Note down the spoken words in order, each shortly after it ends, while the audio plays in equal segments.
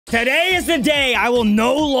Today is the day I will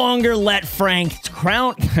no longer let Frank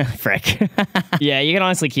crown... Frick. Yeah, you can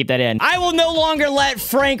honestly keep that in. I will no longer let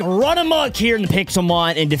Frank run amok here in the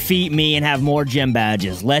Pixelmont and defeat me and have more gym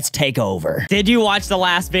badges. Let's take over. Did you watch the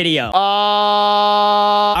last video?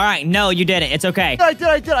 All right, no, you didn't. It's okay. I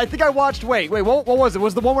did. I think I watched... Wait, what was it?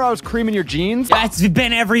 Was the one where I was creaming your jeans? That's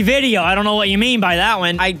been every video. I don't know what you mean by that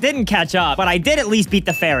one. I didn't catch up, but I did at least beat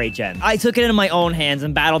the fairy gym. I took it into my own hands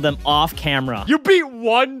and battled them off camera. You beat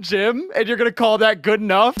one gym, and you're gonna call that good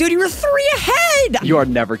enough? Dude, you were 3 ahead. You are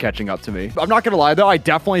never catching up to me. I'm not gonna lie, though. I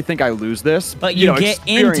definitely think I lose this. But you get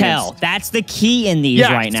intel. That's the key in these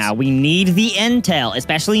right now. We need the intel,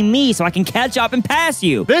 especially me, so I can catch up and pass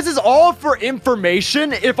you. This is all for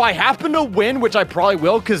information. If I happen to win, which I probably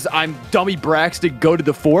will, because I'm dummy Braxton, go to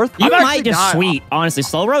the 4th. You might just sweet. Honestly,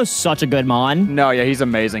 Slowro's such a good mon. No, yeah, he's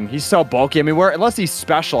amazing. He's so bulky. I mean, unless he's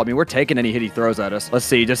special, I mean, we're taking any hit he throws at us. Let's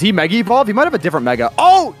see. Does he Mega Evolve? He might have a different Mega.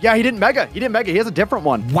 Oh, yeah, he didn't Mega. He has a different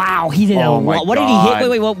one. Wow, he did a lot. What did he hit?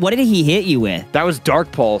 Wait, what did he hit you with? That was Dark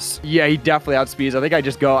Pulse. Yeah, he definitely outspeeds. I think I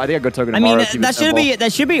go Togedemaru. I mean,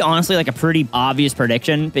 that should be honestly like a pretty obvious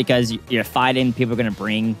prediction because you're fighting people are gonna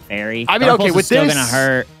bring fairy. I mean, Dark okay, Pulse with is still this, gonna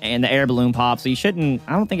hurt and the air balloon pops, so you shouldn't.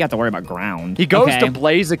 I don't think you have to worry about ground. He goes to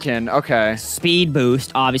Blaziken. Okay. Speed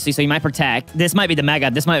boost, obviously, so you might protect. This might be the Mega.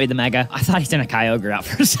 I thought he sent a Kyogre out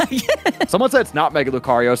for a second. Someone said it's not Mega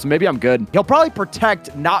Lucario, so maybe I'm good. He'll probably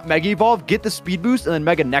protect, not Mega Evolve, get the speed boost, and then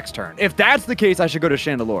Mega next turn. If that's the case, I should go to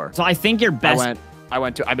Chandelure. So I think your best... I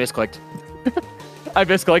misclicked. I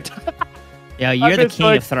misclicked. Yo, you're the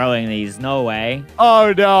king of throwing these. No way.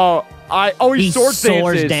 Oh, no. He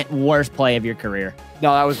Swords worst play of your career.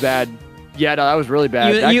 No, that was bad. Yeah, no, that was really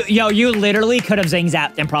bad. You literally could have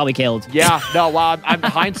zing-zapped and probably killed. Yeah, no, wow.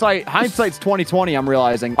 Hindsight's 2020, I'm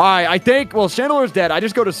realizing. All right, I think, well, Chandelure's dead. I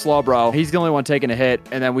just go to Slowbro. He's the only one taking a hit,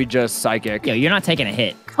 and then we just Psychic. Yo, you're not taking a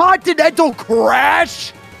hit. Continental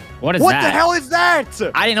Crash? What is that? What the hell is that?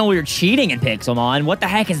 I didn't know we were cheating in Pixelmon. What the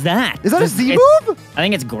heck is that? Is that a Z move? I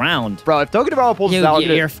think it's ground. Bro, if Togedemaru pulls this out...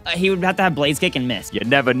 he would have to have Blaze Kick and miss. You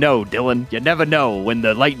never know, Dylan. You never know when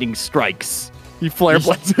the lightning strikes. He flare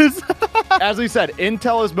blitzes. As we said,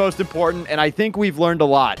 intel is most important, and I think we've learned a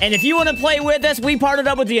lot. And if you want to play with us, we partnered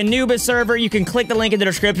up with the Anubis server. You can click the link in the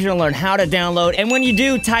description and learn how to download. And when you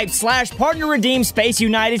do, type /partnerredeem space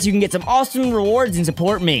United so you can get some awesome rewards and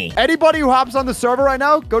support me. Anybody who hops on the server right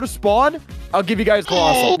now, go to spawn. I'll give you guys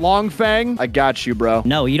Colossal. Longfang, I got you, bro.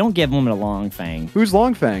 No, you don't give him a Longfang. Who's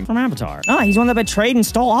Longfang? From Avatar. Oh, he's one that betrayed and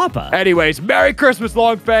stole Appa. Anyways, Merry Christmas,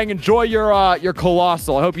 Longfang. Enjoy your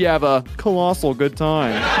Colossal. I hope you have a colossal good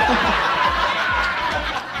time.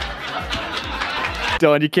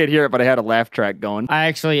 Dylan, you can't hear it, but I had a laugh track going. I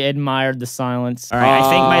actually admired the silence. All right, I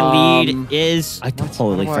think my lead is... I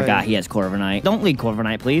totally forgot he has Corviknight. Don't lead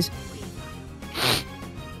Corviknight, please.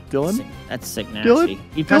 Dylan? That's sick nasty.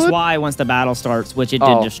 You press Y once the battle starts, which it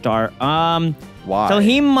did just start. Why? So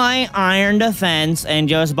he might Iron Defense and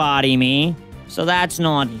just body me. So that's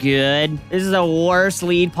not good. This is the worst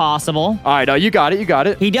lead possible. All right, no, you got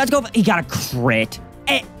it. He does go... He got a crit.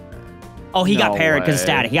 Oh, he got parried because of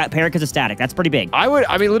static. He got parried because of static. That's pretty big. I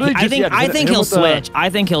mean, literally just... I think he'll switch. I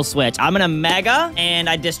think he'll switch. I'm going to Mega, and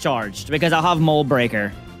I discharged because I'll have Mold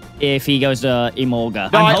Breaker if he goes to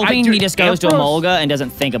Emolga. No, I'm hoping he just goes to Emolga and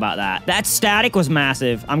doesn't think about that. That static was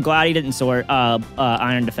massive. I'm glad he didn't sort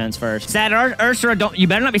Iron Defense first. Sad Ursula, you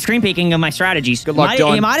better not be screen peeking of my strategies. Good luck,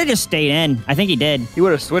 Dylan. He might have just stayed in. I think he did. He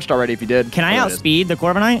would have switched already if he did. Can I outspeed the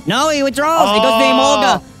Corviknight? No, he withdraws. He goes to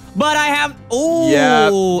Emolga. But I have...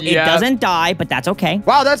 Ooh, it doesn't die, but that's okay.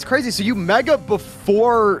 Wow, that's crazy. So you Mega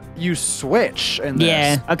before you switch in this.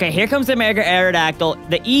 Yeah. Okay, here comes the Mega Aerodactyl.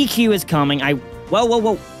 The EQ is coming.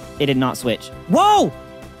 Whoa. It did not switch. Whoa!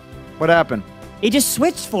 What happened? It just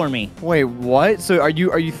switched for me. Wait, what? So are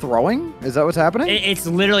you throwing? Is that what's happening? It's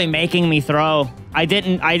literally making me throw. I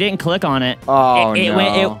didn't click on it. Oh,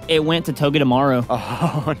 it went to Togedemaru.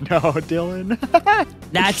 Oh, no, Dylan.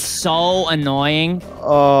 That's so annoying.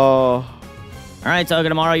 Oh. All right,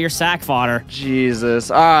 Togedemaru, you're sack fodder. Jesus.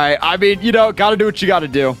 All right. I mean, gotta do what you gotta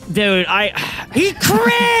do. Dude, he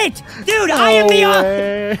crit! Dude, no I am the...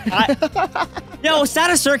 Yo,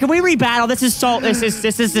 Statusir, can we rebattle? This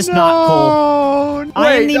is just not cool.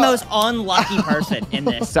 I am the most unlucky person in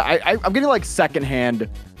this. I'm getting like secondhand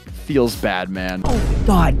feels bad, man. Oh,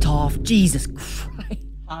 God, Toph. Jesus Christ.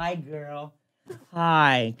 Hi, girl.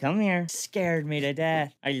 Hi. Come here. Scared me to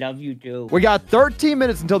death. I love you, too. We got 13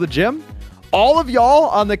 minutes until the gym. All of y'all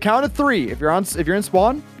on the count of 3, if you're in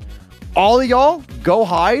spawn, all of y'all go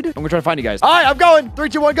hide. I'm gonna try to find you guys. All right, I'm going. 3,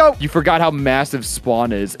 2, 1, go. You forgot how massive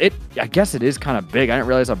spawn is. I guess it is kind of big. I didn't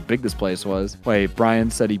realize how big this place was. Wait, Brian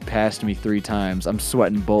said he passed me 3 times. I'm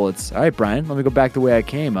sweating bullets. All right, Brian, let me go back the way I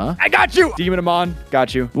came, huh? I got you. Demon Amon,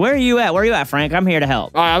 got you. Where are you at? Where are you at, Frank? I'm here to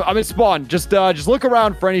help. All right, I'm in spawn. Just look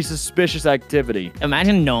around for any suspicious activity.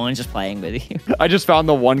 Imagine no one's just playing with you. I just found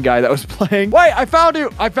the one guy that was playing. Wait, I found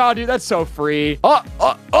you. I found you. That's so free.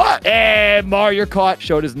 And Mar, you're caught.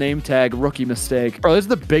 Showed his name tag. Rookie mistake. Bro, this is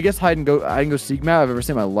the biggest hide and go seek map I've ever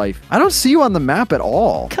seen in my life. I don't see you on the map at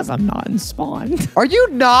all. Because I'm not in spawn. Are you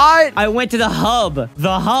not? I went to the hub.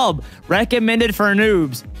 The hub. Recommended for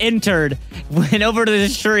noobs. Entered. Went over to the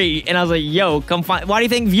street. And I was like, yo, come find. Why do you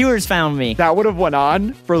think viewers found me? That would have went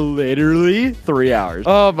on for literally 3 hours.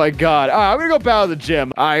 Oh my God. All right, I'm going to go battle the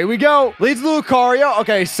gym. All right, here we go. Leads to Lucario.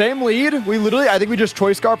 Okay, same lead. I think we just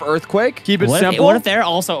Choice Scarf Earthquake. Keep it simple. What if they're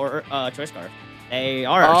also Choice Scarf? They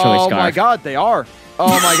are Choice Scarf. Oh my God, they are. Oh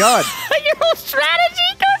my God. Your whole strategy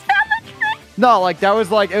goes down the drain. No, like that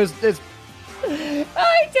was like, it's.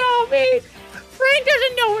 I don't mean. Frank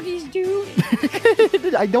doesn't know what he's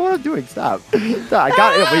doing. I know what I'm doing. Stop. I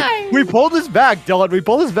got it. We pulled this back, Dylan. We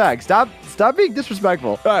pulled this back. Stop being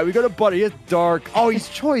disrespectful. All right, we go to Buddy. It's dark. Oh, he's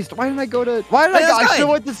choiced. Why didn't I go to? Why did I go? I should have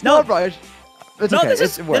went to Snowbrush. It's okay.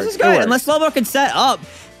 This is good. Unless Slowbro can set up,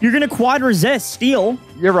 you're gonna quad resist steal.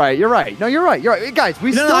 You're right. No, you're right. Guys,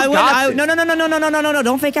 we still got this. No.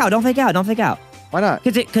 Don't fake out. Why not?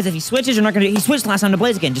 Because if he switches, you're not gonna. He switched last time to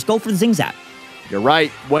Blaze again. Just go for the Zing Zap. You're right.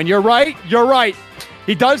 When you're right, you're right.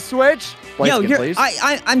 He does switch. Yo,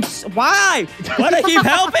 I'm. Why? Why do I keep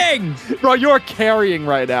helping? Bro, you're carrying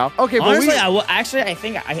right now. Okay, honestly, I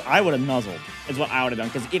think I would have nuzzled. Is what I would have done.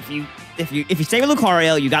 Because if you stay with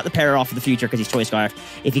Lucario, you got the pair off for the future because he's Choice Scarf.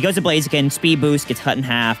 If he goes to Blaziken, speed boost gets cut in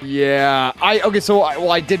half. Yeah. I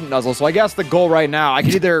didn't nuzzle. So I guess the goal right now, I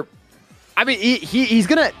can either. I mean, he's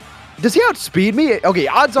gonna. Does he outspeed me? Okay,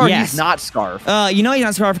 odds are he's not Scarf. You know he's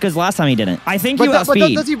not Scarf because last time he didn't. I think you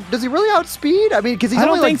outspeed. Does he really outspeed? I mean, because he's I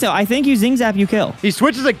don't think so. I think you Zing Zap, you kill. He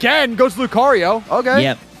switches again, goes to Lucario. Okay.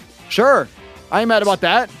 Yep. Sure. I ain't mad about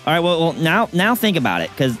that. All right, well now think about it,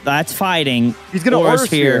 because that's fighting. He's gonna Aura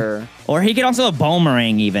Sphere. Or he could also a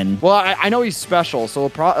Boomerang even. Well, I know he's special, so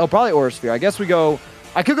he'll probably Aura Sphere. I guess we go.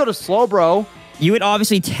 I could go to Slowbro. You would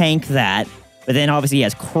obviously tank that. But then obviously he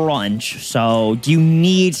has Crunch, so do you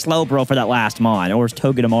need Slowbro for that last mod, or is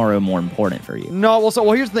Togedemaru more important for you? No,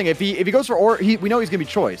 well here's the thing: if he goes for Aura, we know he's gonna be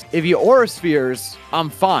Choice. If he Aura Spheres,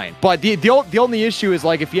 I'm fine. But the only issue is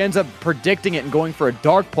like if he ends up predicting it and going for a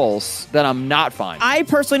Dark Pulse, then I'm not fine. I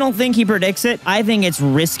personally don't think he predicts it. I think it's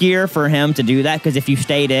riskier for him to do that because if you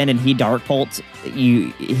stayed in and he Dark Pulse,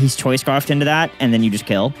 he's Choice Scarfed into that, and then you just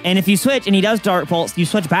kill. And if you switch and he does Dark Pulse, you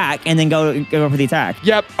switch back and then go for the attack.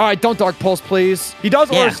 Yep. All right, don't Dark Pulse, please. He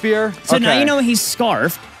does Aura Sphere. So now you know he's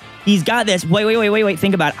Scarfed. He's got this. Wait.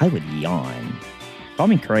 Think about it. I would yawn. Call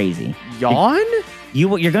me crazy. Yawn?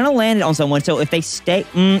 You're going to land it on someone. So if they stay...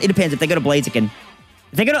 it depends. If they go to Blaziken...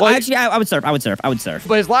 If they go to, actually, I would surf.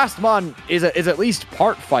 But his last mon is at least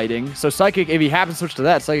part fighting. So Psychic, if he happens to switch to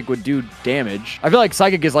that, Psychic would do damage. I feel like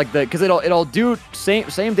Psychic is like the because it'll do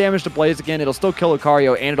same damage to Blaziken. It'll still kill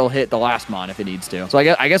Lucario and it'll hit the last mon if it needs to. So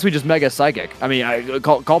I guess we just Mega Psychic. I mean,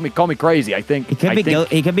 call me crazy. I think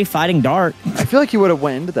he could be fighting Dark. I feel like he would have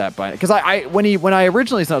went into that by because when I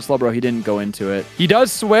originally sent Slowbro, he didn't go into it. He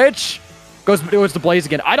does switch, goes to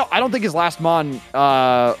Blaziken. I don't think his last mon.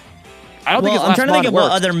 I'm trying to think of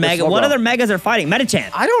what other megas are fighting.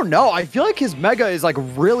 Metachan. I don't know. I feel like his mega is like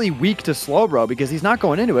really weak to Slowbro because he's not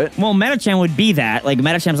going into it. Well, Metachan would be that. Like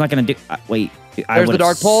Metachan's not going to do. Wait. There's the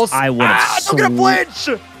Dark Pulse. I would have. Don't get a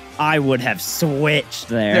flinch. I would have switched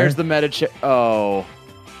there. There's the Metacham. Oh,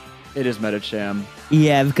 it is Metacham.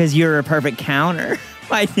 Yeah, because you're a perfect counter.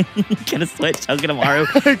 I could have switched. I was gonna borrow.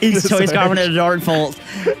 He's Choice Scarf and a Dark Pulse.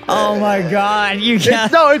 Oh my God!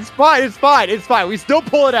 No, it's fine. We still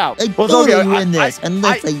pull it out. I totally win this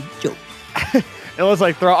unless I joke. Unless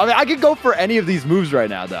I throw. I mean, I could go for any of these moves right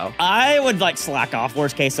now, though. I would like slack off.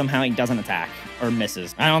 Worst case, somehow he doesn't attack or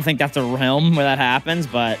misses. I don't think that's a realm where that happens,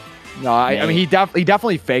 but no. I mean, he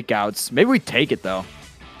definitely fake outs. Maybe we take it though.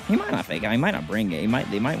 He might not fake out. He might not bring it.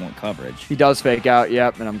 They might want coverage. He does fake out.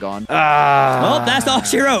 Yep, and I'm gone. Well, that's all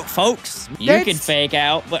she wrote, folks. You can fake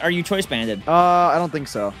out, but are you choice banded? I don't think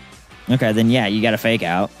so. Okay, then yeah, you got to fake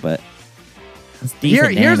out, but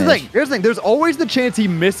here's the thing. There's always the chance he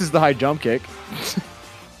misses the high jump kick.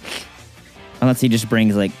 Unless he just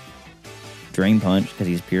brings like Drain Punch because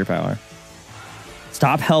he's pure power.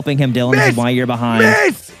 Stop helping him, Dylan. This is why you're behind.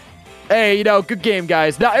 Miss! Hey, good game,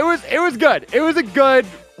 guys. No, it was good. It was a good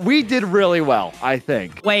we did really well, I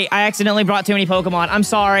think. Wait, I accidentally brought too many Pokemon. I'm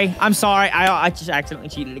sorry. I'm sorry. I just accidentally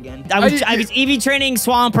cheated again. I was EV training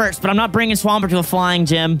Swampert, but I'm not bringing Swampert to a flying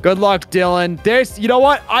gym. Good luck, Dylan. You know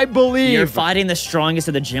what? I believe. You're fighting the strongest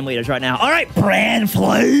of the gym leaders right now. All right, Brand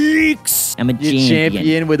Flakes. I'm a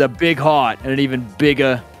champion with a big heart and an even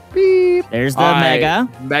bigger beep. There's the Mega.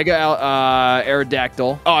 Mega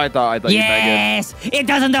Aerodactyl. Oh, I thought you Mega. Yes, it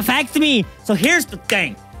doesn't affect me. So here's the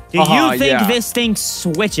thing. Do you think this thing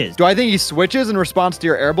switches? Do I think he switches in response to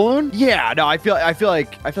your air balloon? Yeah, no, I feel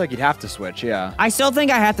like you'd have to switch, yeah. I still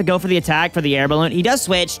think I have to go for the attack for the air balloon. He does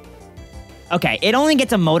switch. Okay, it only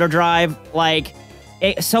gets a motor drive. Like,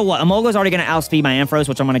 so what? Emolga's already going to outspeed my Ampharos,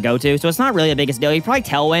 which I'm going to go to. So it's not really the biggest deal. He probably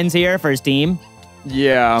tailwinds here for his team.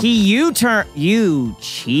 Yeah. He U-turn. You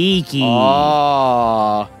cheeky.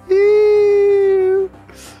 Oh.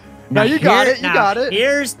 No, you got it. You got it.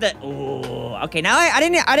 Here's the. Ooh. Okay, now I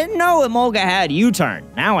didn't know Emolga had U-turn.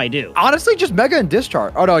 Now I do. Honestly, just Mega and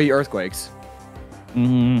Discharge. Oh no, he Earthquakes. I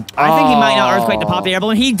think he might not Earthquake to pop the air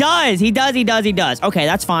balloon. He does. He does. Okay,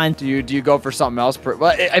 that's fine. Do you go for something else? Well,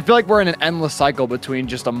 I feel like we're in an endless cycle between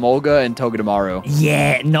just Emolga and Togedemaru.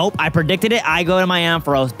 Yeah, nope. I predicted it. I go to my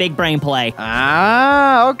Ampharos. Big brain play.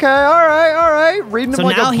 Ah, okay. All right. Reading him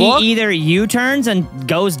like a book. So now he either U-turns and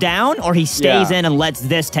goes down, or he stays in and lets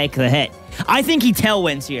this take the hit. I think he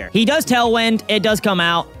tailwinds here. He does tailwind. It does come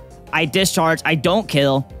out. I discharge. I don't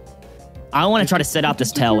kill. I want to try to set up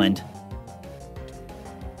this tailwind.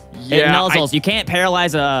 Yeah, it nuzzles. You can't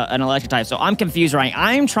paralyze an electric type, so I'm confused right now.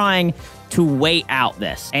 I'm trying to wait out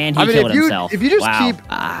this, and he killed himself. If you just keep...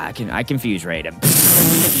 I confuse rate him.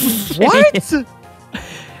 What?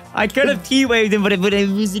 I could have T-waved him, but it would have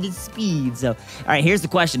used his speed. So, all right, here's the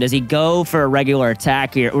question. Does he go for a regular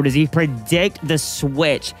attack here, or does he predict the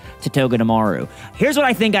switch to Togedemaru? Here's what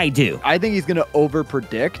I think I do. I think he's going to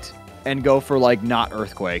over-predict and go for, like, not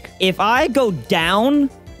Earthquake. If I go down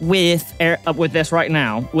with this right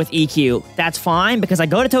now, with EQ, that's fine, because I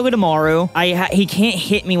go to Togedemaru. He can't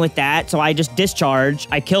hit me with that, so I just discharge.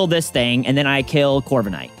 I kill this thing, and then I kill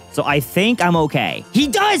Corviknight. So I think I'm okay. He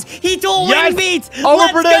does! He dual wing beats!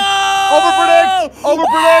 Overpredict!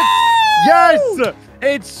 Overpredict! Yes!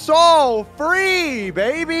 It's so free,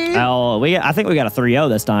 baby! Oh, I think we got a 3-0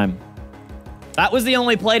 this time. That was the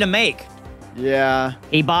only play to make. Yeah.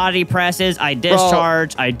 He body presses, I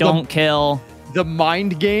discharge, I don't kill. The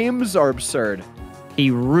mind games are absurd.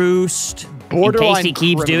 He roost. Borderline in case he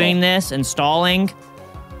keeps doing this and stalling.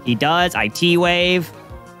 He does, I T-wave.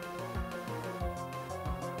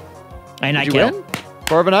 And I kill.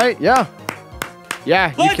 Corviknight? Yeah.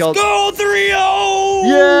 Yeah, you killed. Let's go 3-0!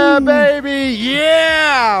 Yeah, baby!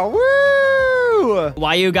 Yeah! Woo!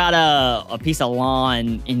 Why you got a piece of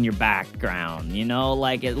lawn in your background? You know,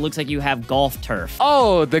 like it looks like you have golf turf.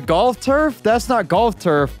 Oh, the golf turf? That's not golf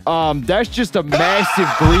turf. That's just a massive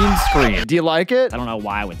green screen. Do you like it? I don't know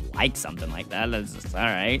why I would like something like that. That's just, all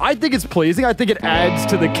right. I think it's pleasing. I think it adds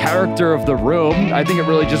to the character of the room. I think it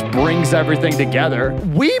really just brings everything together.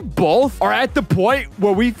 We both are at the point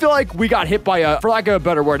where we feel like we got hit by a, for lack of a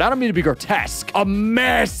better word, I don't mean to be grotesque, a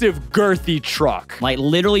massive girthy truck. Like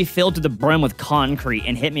literally filled to the brim with concrete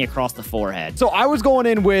and hit me across the forehead. So I was going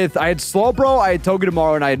in with, I had Slowbro, I had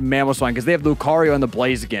Togedemaru, and I had Mamoswine because they have Lucario and the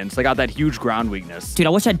Blaziken, so they got that huge ground weakness. Dude, I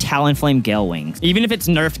wish I had Talonflame Gale Wings. Even if it's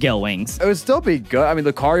nerfed Gale Wings. It would still be good. I mean,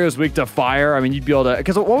 Lucario's weak to fire. I mean, you'd be able to,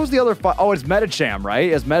 because what was the other, oh, it's Medicham,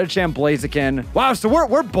 right? It's Medicham, Blaziken. Wow, so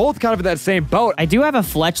we're both kind of in that same boat. I do have a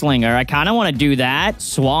Fletchlinger. I kind of want to do that.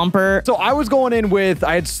 Swampert. So I was going in with,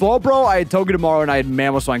 I had Slowbro, I had Togedemaru, and I had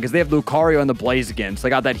Mamoswine because they have Lucario and the Blaziken, so they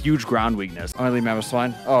got that huge ground weakness. I'm gonna leave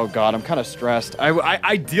Mamoswine. Oh god, I'm kind of stressed. I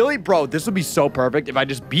ideally, bro, this would be so perfect if I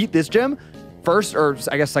just beat this gym first, or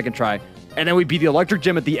I guess second try, and then we beat the electric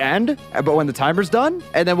gym at the end, but when the timer's done,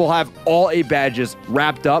 and then we'll have all 8 badges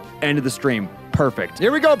wrapped up, end of the stream. Perfect.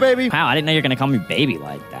 Here we go, baby. Wow, I didn't know you were gonna call me baby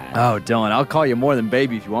like that. Oh, Dylan, I'll call you more than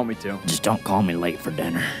baby if you want me to. Just don't call me late for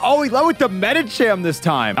dinner. Oh, he led with the Medicham this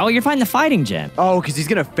time. Oh, you're fighting the fighting gym. Oh, because he's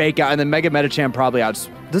gonna fake out, and then Mega Medicham probably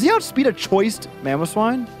does he outspeed a choiced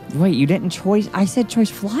Mamoswine? Wait, you didn't choice? I said choice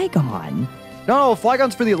Flygon. No,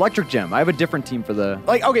 Flygon's for the electric gym. I have a different team for the...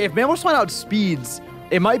 Like, okay, if Mamoswine outspeeds,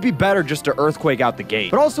 it might be better just to Earthquake out the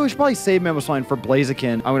gate. But also, we should probably save Mamoswine for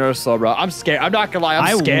Blaziken. I'm going to Slowbro. I'm scared. I'm not going to lie.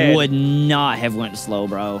 I'm scared. I would not have went slow,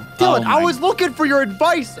 bro. Dylan, I was looking for your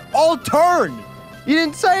advice all turn. You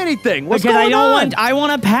didn't say anything. What's because going on? I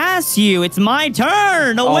want to pass you. It's my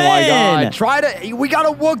turn to win. Oh my God. We got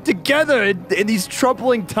to work together in these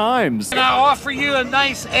troubling times. Can I offer you a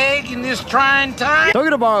nice egg in this trying time?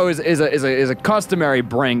 Togedemaru is a customary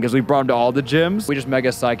bring because we brought him to all the gyms. We just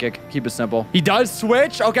Mega Psychic. Keep it simple. He does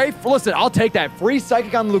switch. Okay, listen, I'll take that. Free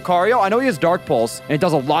Psychic on Lucario. I know he has Dark Pulse, and it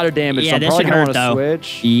does a lot of damage, Yeah, so I'm this probably should going hurt, to though.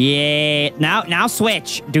 switch. Yeah. Now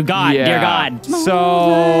switch. Dear God.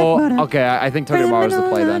 So, okay, I think Togedemaru is the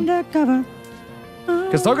play then.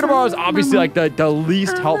 Because Togedemaru is obviously like the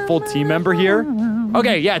least helpful team member here.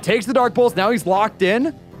 Okay, yeah, takes the Dark Pulse. Now he's locked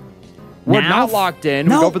in. We're not locked in.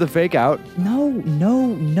 No. We go for the fake out. No.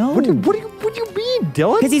 What do you mean,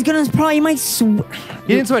 Dylan? Because he's gonna probably might.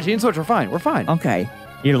 He didn't switch. We're fine. Okay.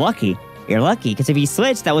 You're lucky. Because if he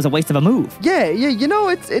switched, that was a waste of a move. Yeah. You know,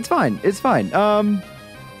 it's fine.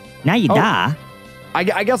 Now you die.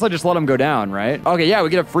 I guess I just let him go down, right? Okay, yeah, we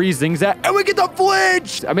get a free Zingzat, and we get the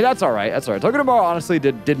flinch! I mean, that's all right. Togedemaru honestly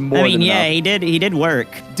did more than enough. he did work.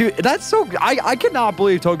 Dude, that's so... I cannot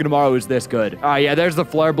believe Togedemaru is this good. All right, yeah, there's the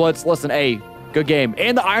Flare Blitz. Listen, hey, good game.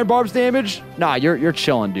 And the Iron Barbs damage? Nah, you're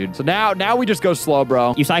chilling, dude. So now we just go slow,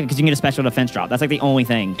 bro. You Psychic because you can get a special defense drop. That's like the only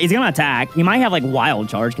thing. He's gonna attack. He might have like Wild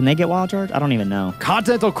Charge. Can they get Wild Charge? I don't even know.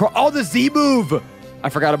 Continental Cross. Oh, the Z move! I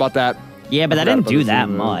forgot about that. Yeah, but that didn't do that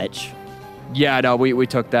much. Yeah, no, we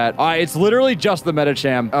took that. All right, it's literally just the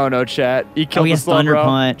Medicham. Oh, no, chat. He killed the slow, Thunder bro.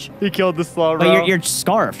 Punch. He killed the slow, bro. But you're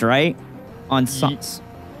scarfed, right? On suns.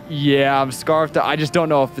 Yeah, I'm scarfed. I just don't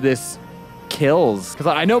know if this kills. Because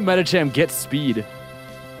I know Medicham gets speed.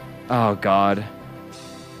 Oh, God.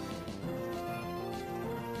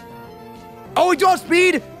 Oh, we do have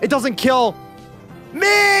speed. It doesn't kill.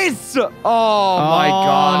 Miss! Oh, my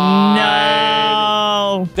God.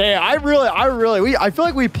 No. Damn, I feel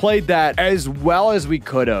like we played that as well as we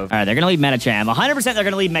could have. All right, they're going to leave Medicham. 100% they're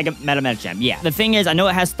going to leave Medicham. Yeah. The thing is, I know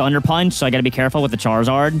it has Thunder Punch, so I got to be careful with the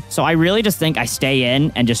Charizard. So I really just think I stay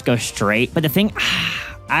in and just go straight. But the thing...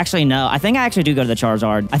 Actually, no. I think I actually do go to the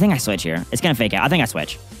Charizard. I think I switch here. It's going to fake out. I think I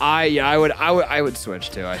switch. I would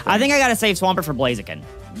switch too, I think I got to save Swampert for Blaziken.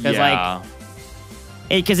 Because,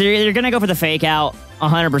 because they're going to go for the fake out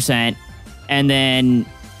 100%. And then,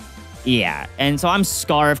 yeah. And so I'm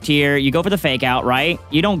scarfed here. You go for the fake out, right?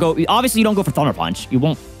 You don't go, obviously you don't go for Thunder Punch. You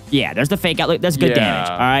won't, yeah, there's the fake out. That's good damage,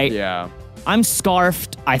 all right? Yeah. I'm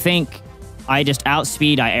scarfed. I think I just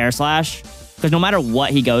outspeed, I air slash. Because no matter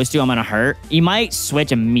what he goes to, I'm going to hurt. He might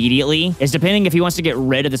switch immediately. It's depending if he wants to get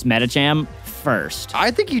rid of this Medicham first.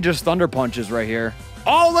 I think he just Thunder Punches right here.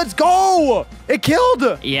 Oh, let's go! It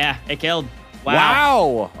killed! Yeah, it killed.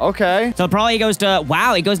 Wow. Okay. So probably he goes to...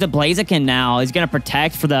 Wow, he goes to Blaziken now. He's going to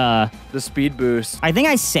protect for the speed boost. I think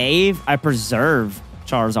I preserve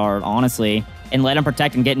Charizard, honestly, and let him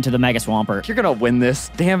protect and get into the Mega Swampert. You're going to win this,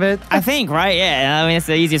 damn it. I think, right? Yeah, I mean, it's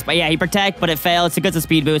the easiest. But yeah, he protect, but it failed. It's a good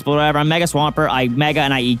speed boost, but whatever. I'm Mega Swampert, I Mega,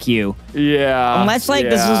 and I EQ. Yeah. Unless, like,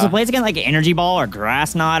 this is a Blaziken, like, Energy Ball or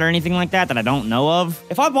Grass Knot or anything like that I don't know of.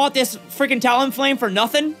 If I bought this freaking Talonflame for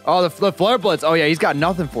nothing... Oh, the Flare Blitz. Oh, yeah, he's got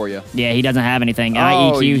nothing for you. Yeah, he doesn't have anything. And I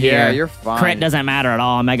EQ here. Yeah, you're fine. Crit doesn't matter at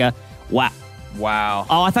all. Mega... Wow.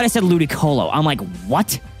 Oh, I thought I said Ludicolo. I'm like,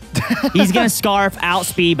 what? He's gonna Scarf,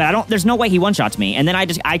 outspeed, but there's no way he one-shots me. And then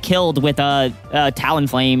I killed with a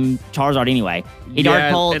Talonflame Charizard anyway. He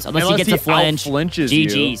Dark Pulse, unless he gets a flinch.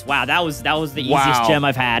 GG's. Wow, that was the easiest gem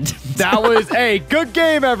I've had. That was a good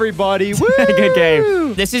game, everybody. Woo! Good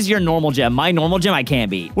game. This is your normal gem. My normal gem I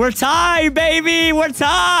can't beat. We're tied, baby. We're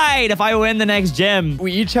tied. If I win the next gem.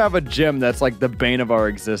 We each have a gem that's like the bane of our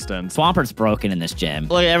existence. Swampert's broken in this gem.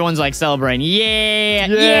 Look, everyone's like celebrating. Yeah,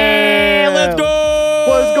 let's go.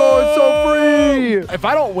 Let's go. It's so free. If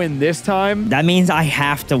I don't win this time, that means I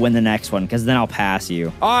have to win the next one because then I'll pass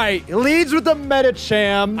you. All right, leads with the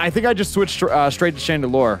Medicham. I think I just switched straight to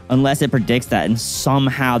Chandelure. Unless it predicts that and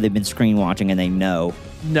somehow they've been screen watching and they know.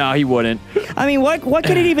 No, he wouldn't. I mean, what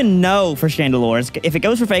could it even know for Chandelure? If it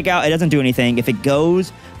goes for fake out, it doesn't do anything. If it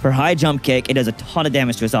goes for high jump kick, it does a ton of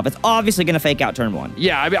damage to itself. It's obviously going to fake out turn one.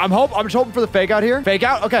 Yeah, I mean, I'm just hoping for the fake out here. Fake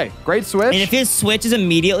out? Okay, great switch. And if his switch is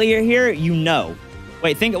immediately here, you know.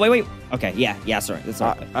 Wait. Okay, yeah, sorry. That's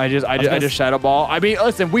all. I just Shadow Ball. I mean,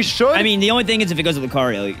 listen, we should. I mean, the only thing is if it goes to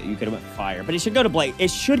Lucario, you could have went fire. But it should go to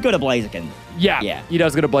Blaziken. Yeah. He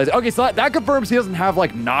does go to Blaziken. Okay, so that confirms he doesn't have,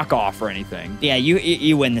 like, knockoff or anything. Yeah,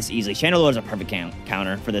 you win this easily. Chandelure is a perfect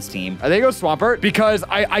counter for this team. I think it goes Swampert because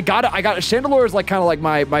I got it. Chandelure is, like, kind of like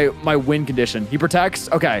my win condition. He protects.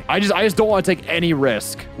 Okay. I just don't want to take any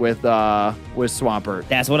risk with Swampert.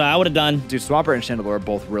 That's what I would have done. Dude, Swampert and Chandelure are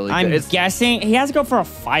both really good. I'm guessing he has to go for a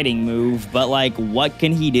fighting move. move, but like, what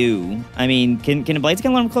can he do? I mean, can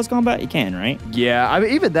Blaziken learn close combat? You can, right? Yeah, I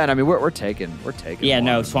mean, even then, I mean, we're taking. Yeah,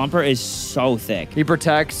 no, Swampert is so thick. He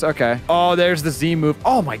protects. Okay. Oh, there's the Z move.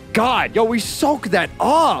 Oh my God, yo, we soak that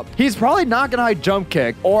up. He's probably not gonna high jump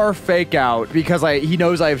kick or fake out because he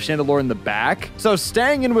knows I have Chandelure in the back. So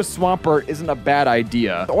staying in with Swampert isn't a bad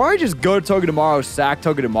idea. Or I just go to Togedemaru, sack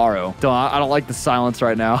Togedemaru. I don't like the silence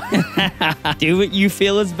right now. Do what you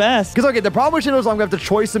feel is best. Because, okay, the problem with Chandelure is I'm going to have to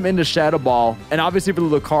choice him into Shadow Ball. And obviously for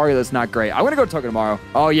the Lucario, that's not great. I'm going to go Togedemaru.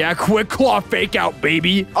 Oh, yeah, Quick Claw fake out,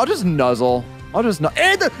 baby. I'll just nuzzle. And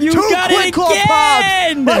the You got Quick it Claw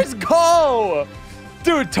again! pops. Let's go.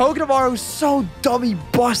 Dude, Togedemaru is so dummy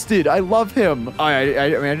busted. I love him. I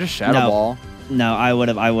mean, I just Shadow Ball. No, I would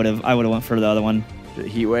have went for the other one. The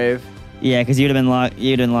Heat Wave. Yeah, because you'd have been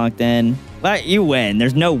locked in. But you win.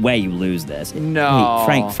 There's no way you lose this. No.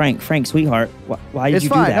 Wait, Frank, sweetheart. Why did you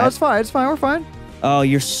do that? No, it's fine. It's fine. We're fine. Oh,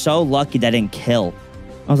 you're so lucky that didn't kill.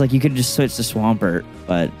 I was like, you could just switch to Swampert,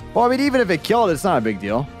 but... Well, I mean, even if it killed, it's not a big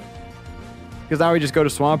deal. Because now we just go to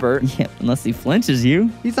Swampert. Yeah, unless he flinches you.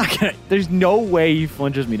 He's not gonna... There's no way he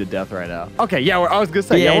flinches me to death right now. Okay, yeah, I was gonna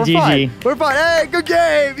say, yeah, we're GG. fine. We're fine. Hey, good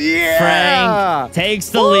game. Yeah! Frank takes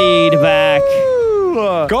the lead back.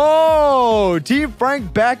 Go! Team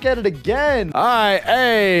Frank back at it again. All right,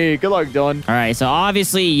 hey, good luck, Dylan. All right, so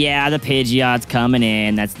obviously, yeah, the Pidgeot's coming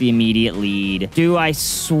in. That's the immediate lead. Do I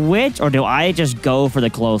switch or do I just go for the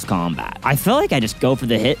close combat? I feel like I just go for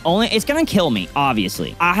the hit. Only it's gonna kill me,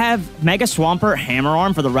 obviously. I have Mega Swampert Hammer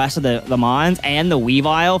Arm for the rest of the Mons and the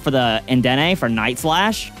Weavile for the Indene for Night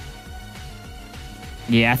Slash.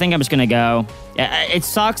 Yeah, I think I'm just gonna go. It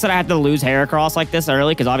sucks that I have to lose Heracross like this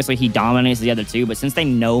early because obviously he dominates the other two, but since they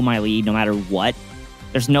know my lead no matter what,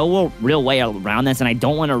 there's no real way around this, and I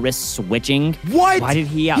don't want to risk switching. What? Why did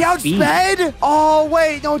he outspeed? He outsped? Oh,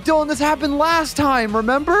 wait. No, Dylan, this happened last time,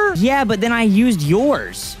 remember? Yeah, but then I used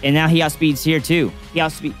yours, and now he outspeeds here too. He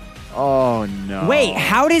outspeed. Oh, no. Wait,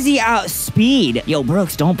 how does he outspeed? Yo,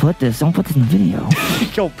 Brooks, don't put this in the video.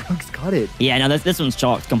 Yo, Brooks got it. Yeah, no, this one's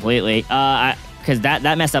chalked completely. Because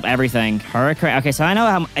that messed up everything. Hurricane. Okay, so I know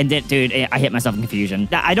how... And then, dude, I hit myself in confusion.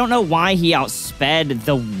 I don't know why he outsped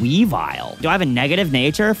the Weavile. Do I have a negative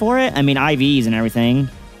nature for it? I mean, IVs and everything.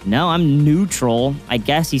 No, I'm neutral. I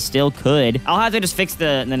guess he still could. I'll have to just fix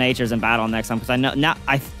the natures in battle next time. Because I know... Now,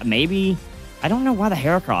 maybe... I don't know why the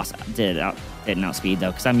Heracross didn't outspeed,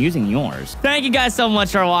 though, because I'm using yours. Thank you guys so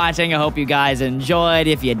much for watching. I hope you guys enjoyed.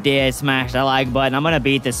 If you did, smash that like button. I'm going to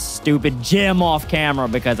beat this stupid gym off camera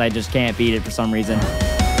because I just can't beat it for some reason.